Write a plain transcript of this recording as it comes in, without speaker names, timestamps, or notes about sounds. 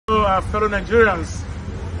fellow Nigerians.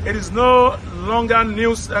 It is no longer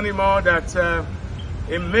news anymore that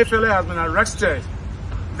Emefiele has been arrested,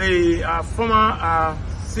 the former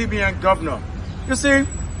CBN governor. You see,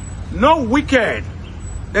 no wicked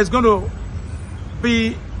that's going to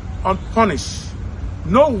be unpunished.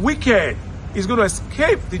 No wicked is going to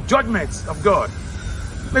escape the judgments of God.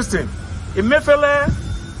 Listen, Emefiele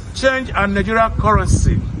changed our Nigerian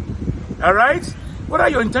currency. All right? Whether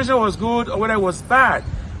your intention was good or whether it was bad,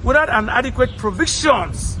 without an adequate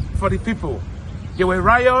provisions for the people. There were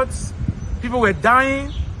riots, people were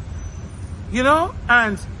dying, you know,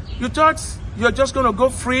 and you thought you're just going to go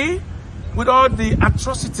free with all the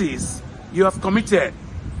atrocities you have committed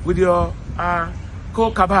with your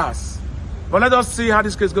co-cabals. But let us see how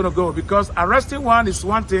this case is going to go, because arresting one is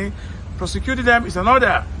one thing, prosecuting them is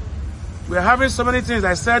another. We're having so many things.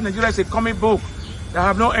 I said Nigeria is a comic book that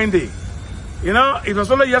have no ending. You know, it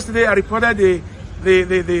was only yesterday I reported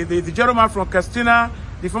the gentleman from Castina,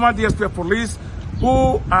 the former DSP of police,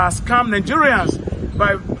 who scammed Nigerians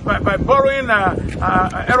by borrowing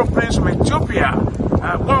aeroplanes from Ethiopia,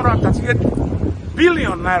 138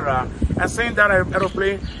 billion naira, and saying that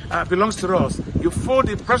aeroplane belongs to us. You fool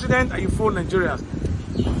the president and you fool Nigerians.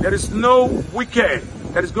 There is no wicked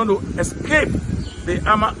that is going to escape the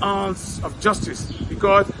arms of justice,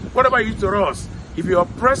 because whatever you do to us, if you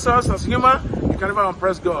oppress us as human, you can never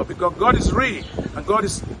oppress God, because God is real and God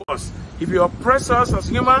is us. If you oppress us as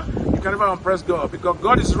human, you can never oppress God, because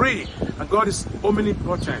God is real and God is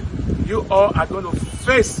omnipotent. You all are going to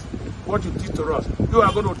face what you did to us. You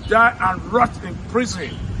are going to die and rot in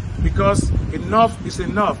prison, because enough is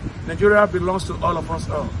enough. Nigeria belongs to all of us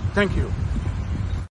all. Thank you.